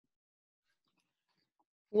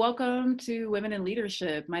Welcome to Women in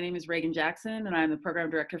Leadership. My name is Reagan Jackson, and I'm the Program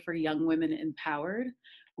Director for Young Women Empowered.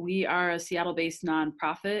 We are a Seattle-based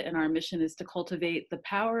nonprofit, and our mission is to cultivate the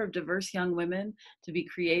power of diverse young women to be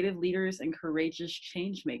creative leaders and courageous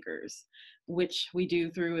change makers, which we do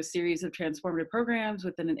through a series of transformative programs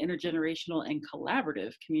within an intergenerational and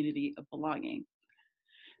collaborative community of belonging.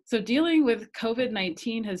 So dealing with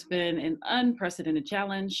COVID-19 has been an unprecedented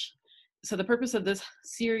challenge. So the purpose of this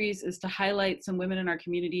series is to highlight some women in our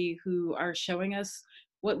community who are showing us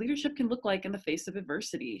what leadership can look like in the face of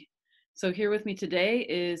adversity. So here with me today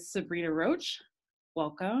is Sabrina Roach.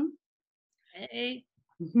 Welcome. Hey,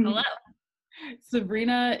 hello.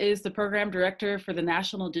 Sabrina is the program director for the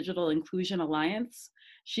National Digital Inclusion Alliance.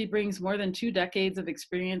 She brings more than 2 decades of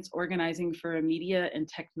experience organizing for a media and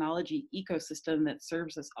technology ecosystem that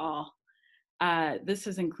serves us all. This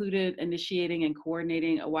has included initiating and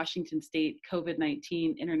coordinating a Washington State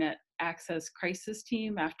COVID-19 Internet Access Crisis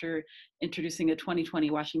Team after introducing a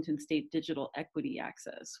 2020 Washington State Digital Equity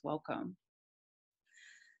Access. Welcome.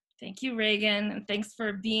 Thank you, Reagan, and thanks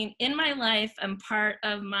for being in my life and part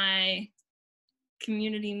of my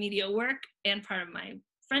community media work and part of my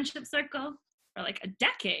friendship circle for like a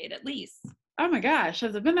decade at least. Oh my gosh,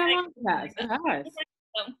 has it been that long? Yes, it has.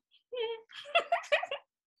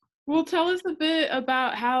 Well, tell us a bit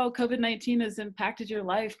about how COVID-19 has impacted your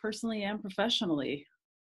life personally and professionally.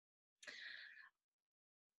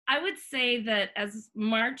 I would say that as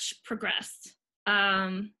March progressed,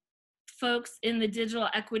 folks in the digital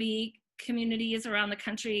equity communities around the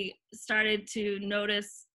country started to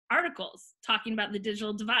notice articles talking about the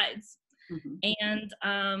digital divides.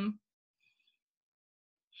 Mm-hmm.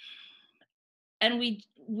 And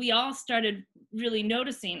we all started really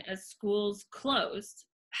noticing as schools closed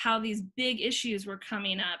how these big issues were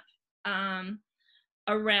coming up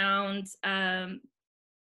around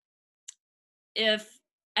if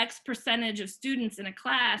X percentage of students in a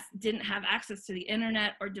class didn't have access to the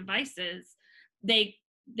internet or devices, they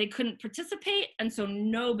couldn't participate, and so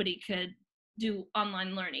nobody could do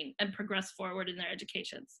online learning and progress forward in their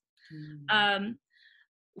educations. Mm.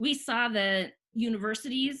 We saw that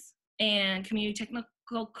universities and community technical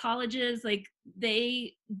colleges, like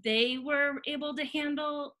they were able to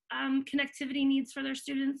handle connectivity needs for their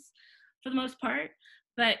students for the most part,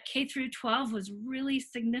 but K through 12 was really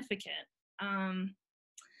significant.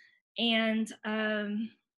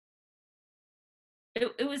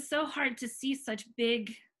 It was so hard to see such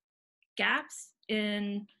big gaps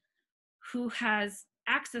in who has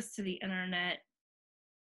access to the internet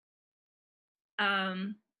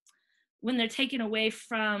when they're taken away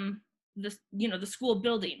from the school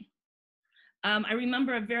building. I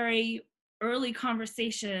remember a very early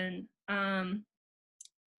conversation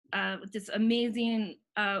with this amazing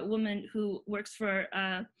woman who works for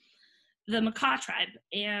the Macaw tribe,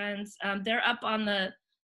 and they're up on the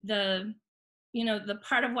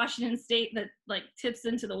part of Washington State that like tips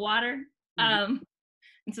into the water,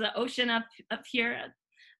 into the ocean up here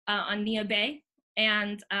on Nia Bay,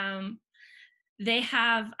 and they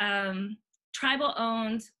have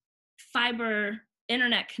tribal-owned fiber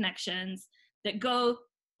internet connections that go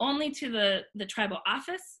only to the tribal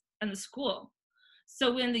office and the school.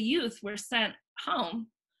 So when the youth were sent home,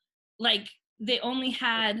 like they only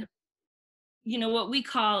had what we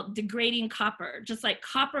call degrading copper, just like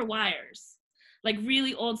copper wires, like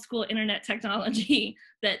really old school internet technology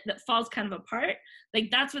that falls kind of apart. Like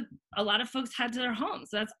that's what a lot of folks had to their homes.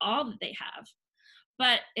 So that's all that they have.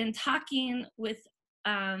 But in talking with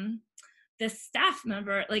this staff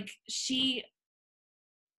member, like she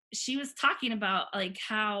was talking about like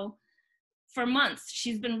how for months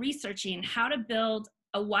she's been researching how to build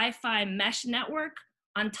a Wi-Fi mesh network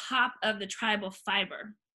on top of the tribal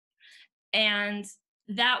fiber. And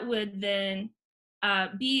that would then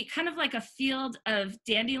be kind of like a field of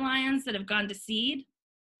dandelions that have gone to seed.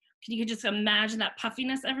 You could just imagine that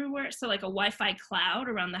puffiness everywhere. So like a Wi-Fi cloud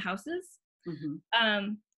around the houses.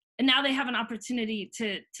 Mm-hmm. And now they have an opportunity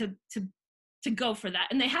to go for that.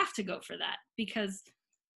 And they have to go for that because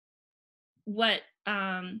what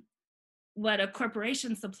a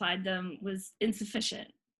corporation supplied them was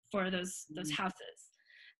insufficient for those houses.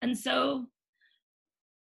 And so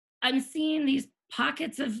I'm seeing these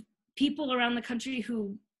pockets of people around the country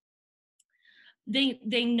who they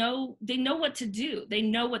know what to do. They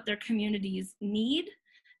know what their communities need.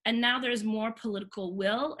 And now there's more political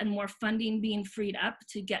will and more funding being freed up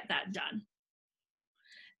to get that done.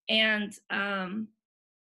 And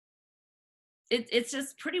it's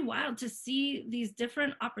just pretty wild to see these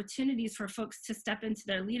different opportunities for folks to step into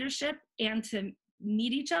their leadership and to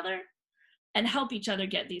meet each other and help each other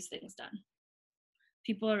get these things done.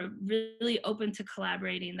 people are really open to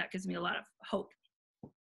collaborating. That gives me a lot of hope.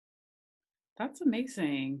 That's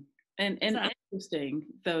amazing. And So interesting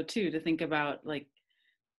though too to think about like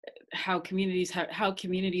how communities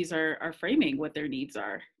are framing what their needs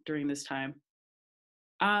are during this time.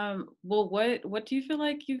 Well, what do you feel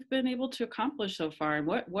like you've been able to accomplish so far, and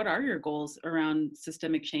what are your goals around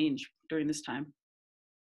systemic change during this time?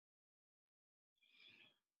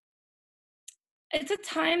 it's a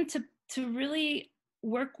time to really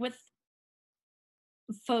work with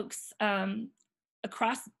folks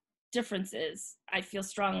across differences. I feel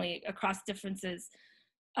strongly across differences,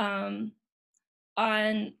 um,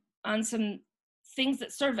 on some things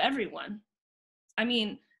that serve everyone. I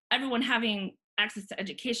mean, everyone having access to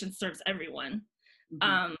education serves everyone, Hmm.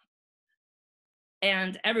 um,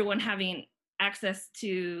 and everyone having access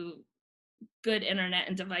to good internet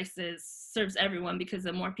and devices serves everyone, because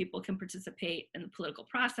the more people can participate in the political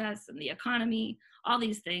process and the economy, all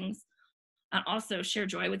these things, and also share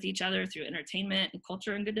joy with each other through entertainment and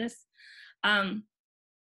culture and goodness. Um,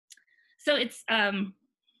 so it's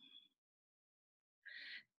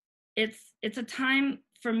a time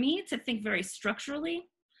for me to think very structurally,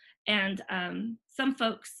 and some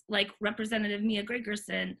folks like Representative Mia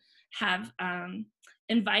Gregerson have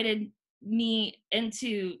invited me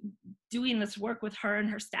into doing this work with her and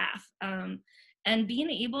her staff, and being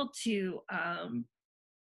able to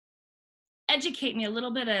educate me a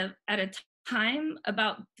little bit at a time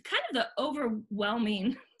about kind of the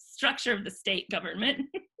overwhelming structure of the state government.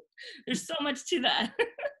 There's so much to that.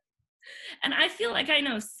 And I feel like I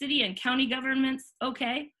know city and county governments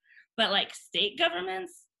okay, but like state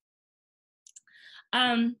governments,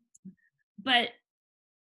 um, but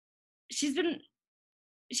she's been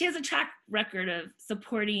she has a track record of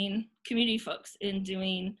supporting community folks in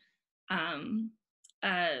doing uh,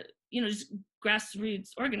 just grassroots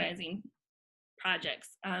organizing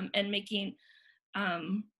projects, and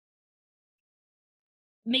um,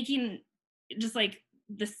 making just like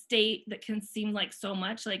the state that can seem like so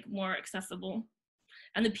much like more accessible,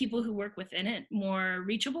 and the people who work within it more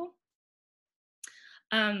reachable.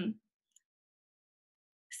 Um,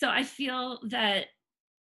 so I feel that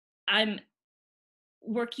I'm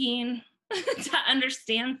working to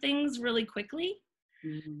understand things really quickly,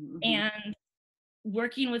 Hmm. and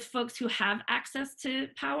working with folks who have access to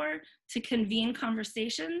power to convene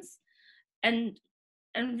conversations, and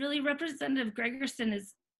really Representative Gregerson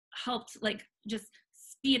has helped like just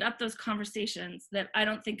speed up those conversations that I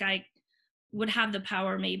don't think I would have the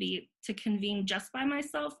power maybe to convene just by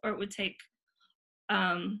myself, or it would take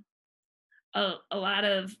um, a lot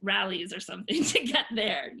of rallies or something to get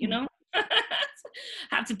there,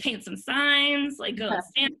 have to paint some signs, like go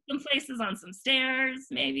stand some places on some stairs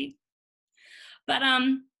maybe. But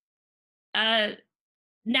uh,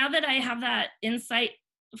 now that I have that insight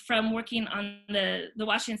from working on the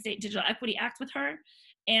Washington State Digital Equity Act with her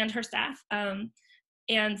and her staff,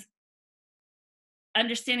 and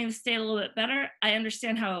understanding the state a little bit better, I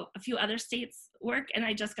understand how a few other states work, and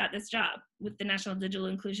I just got this job with the National Digital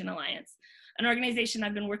Inclusion Alliance, an organization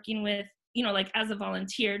I've been working with, like as a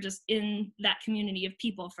volunteer, just in that community of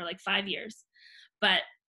people for like 5 years. But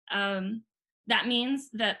that means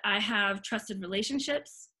that I have trusted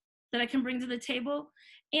relationships that I can bring to the table,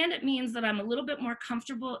 and it means that I'm a little bit more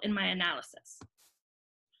comfortable in my analysis.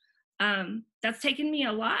 That's taken me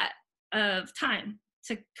a lot of time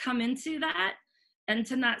to come into that, and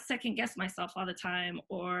to not second guess myself all the time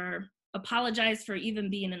or apologize for even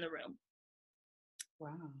being in the room.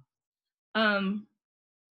 Wow. Um,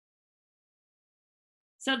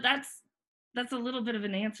 so that's a little bit of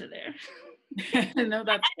an answer there. No, I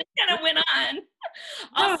that's just kind of went on. no,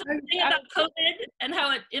 Also, the thing about COVID and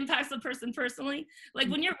how it impacts the person personally, like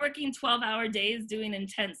when you're working 12-hour days doing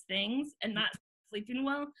intense things and not sleeping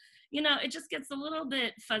well, it just gets a little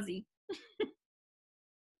bit fuzzy.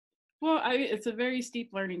 well, it's a very steep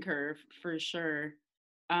learning curve for sure.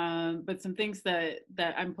 But some things that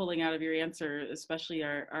I'm pulling out of your answer, especially,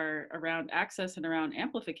 are around access and around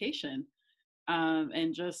amplification,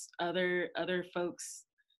 and just other folks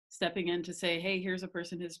stepping in to say, hey, here's a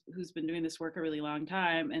person who's been doing this work a really long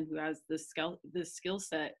time and who has this skill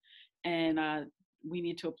set, and we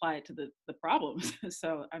need to apply it to the problems.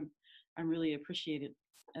 So I'm really appreciating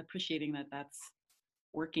that that's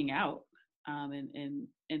working out,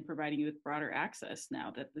 and providing you with broader access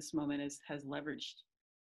now that this moment has leveraged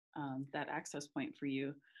that access point for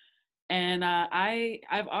you. And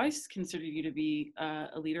I've always considered you to be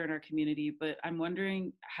a leader in our community, but I'm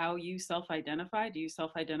wondering how you self-identify. Do you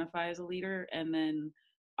self-identify as a leader? And then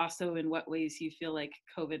also in what ways you feel like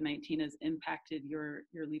COVID-19 has impacted your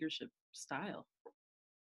leadership style?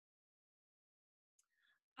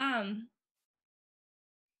 Um,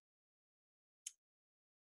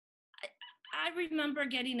 I remember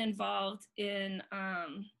getting involved in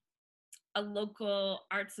a local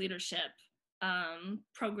arts leadership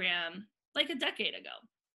program like a decade ago.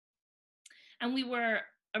 And we were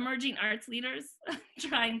emerging arts leaders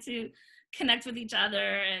trying to connect with each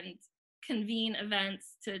other and convene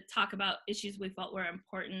events to talk about issues we felt were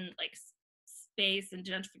important, like space and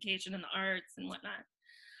gentrification in the arts and whatnot.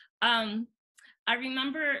 I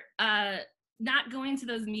remember not going to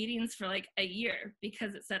those meetings for like a year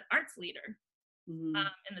because it said arts leader in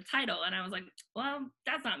the title. And I was like, well,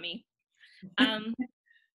 that's not me.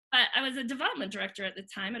 But I was a development director at the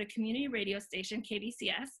time at a community radio station,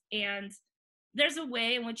 KBCS, and there's a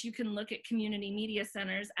way in which you can look at community media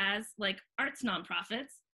centers as like arts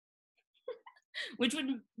nonprofits, which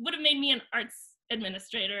would have made me an arts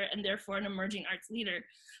administrator and therefore an emerging arts leader.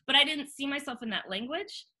 But I didn't see myself in that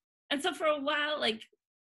language. And so for a while, like,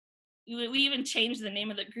 we even changed the name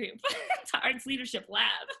of the group to Arts Leadership Lab.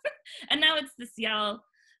 And now it's the Seattle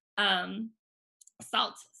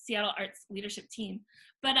SALT, Seattle Arts Leadership Team.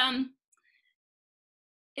 But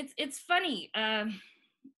it's funny.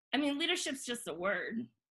 I mean, leadership's just a word.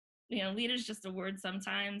 You know, leader's just a word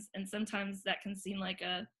sometimes, and sometimes that can seem like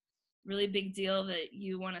a really big deal that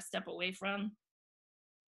you want to step away from.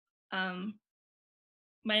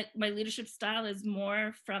 My leadership style is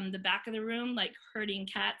more from the back of the room, like herding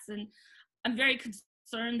cats, and I'm very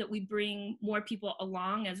concerned that we bring more people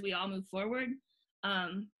along as we all move forward.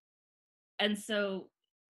 And so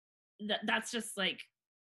that's just like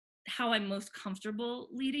how I'm most comfortable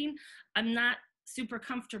leading. I'm not super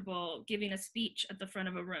comfortable giving a speech at the front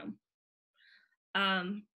of a room.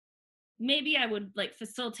 Maybe I would like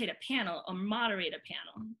facilitate a panel or moderate a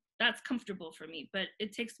panel. That's comfortable for me, but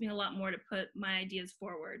it takes me a lot more to put my ideas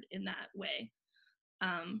forward in that way.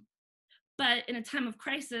 But in a time of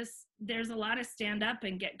crisis, there's a lot of stand up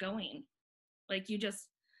and get going. Like you just,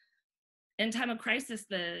 in time of crisis,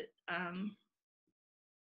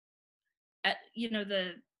 you know,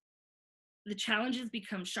 the challenges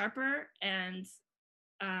become sharper, and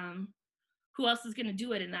who else is going to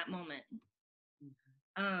do it in that moment?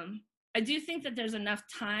 I do think that there's enough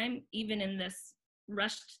time, even in this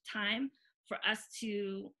rushed time, for us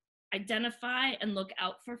to identify and look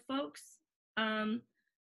out for folks and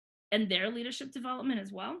their leadership development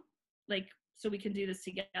as well. Like, so we can do this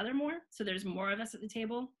together more. So there's more of us at the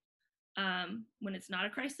table when it's not a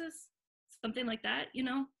crisis, something like that, you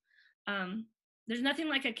know? There's nothing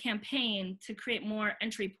like a campaign to create more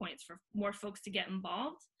entry points for more folks to get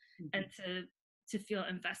involved and to feel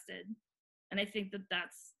invested. And I think that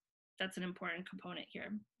that's an important component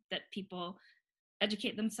here, that people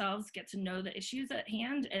educate themselves, get to know the issues at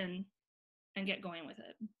hand, and get going with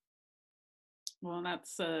it. Well,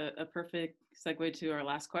 that's a perfect segue to our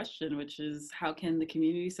last question, which is how can the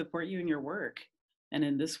community support you in your work and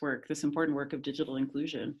in this work, this important work of digital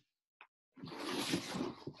inclusion?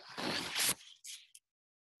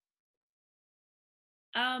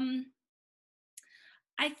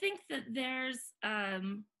 I think that there's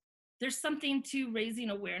something to raising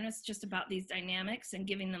awareness just about these dynamics and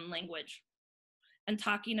giving them language and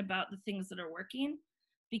talking about the things that are working,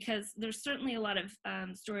 because there's certainly a lot of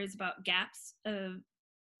stories about gaps of,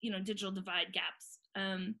 you know, digital divide gaps.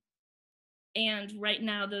 And right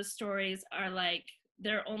now those stories are like,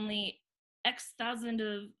 there are only X thousand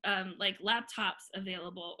of like laptops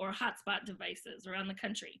available or hotspot devices around the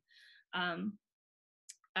country.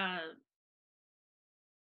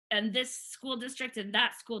 And this school district and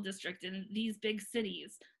that school district and these big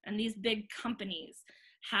cities and these big companies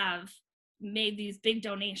have made these big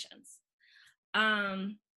donations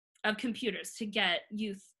of computers to get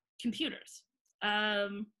youth computers.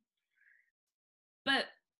 But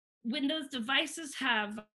when those devices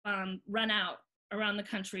have run out around the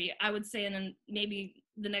country, I would say in maybe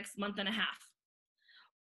the next month and a half,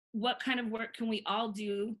 what kind of work can we all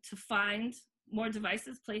do to find more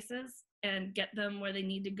devices, places, and get them where they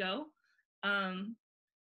need to go?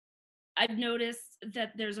 I've noticed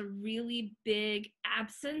that there's a really big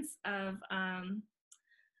absence of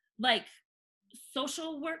like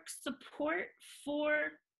social work support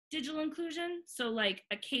for digital inclusion. So like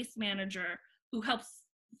a case manager who helps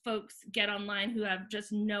folks get online who have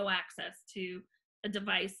just no access to a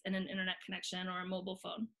device and an internet connection or a mobile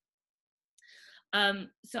phone.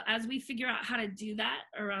 So as we figure out how to do that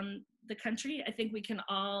around the country, I think we can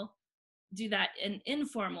all do that in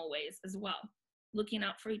informal ways as well, looking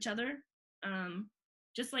out for each other,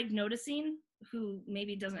 just like noticing who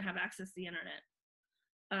maybe doesn't have access to the internet,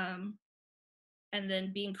 and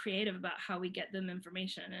then being creative about how we get them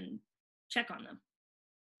information and check on them.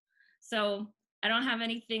 So I don't have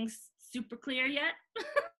anything super clear yet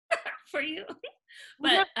for you,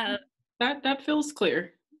 Well, but that feels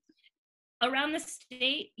clear. around the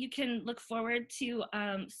state, you can look forward to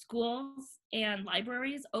schools and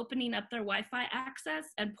libraries opening up their Wi-Fi access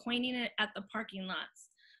and pointing it at the parking lots,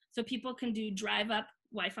 so people can do drive-up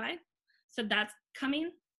Wi-Fi. So that's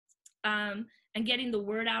coming, and getting the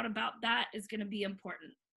word out about that is going to be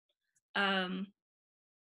important.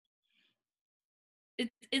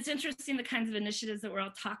 It's interesting the kinds of initiatives that we're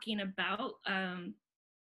all talking about.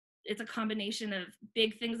 It's a combination of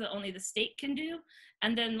big things that only the state can do,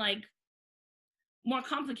 and then like more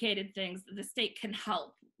complicated things that the state can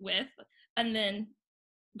help with, and then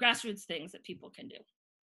grassroots things that people can do.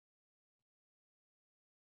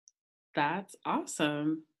 That's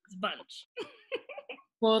awesome. It's a bunch.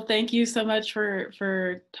 Well, thank you so much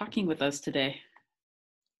for talking with us today.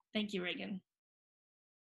 Thank you, Reagan.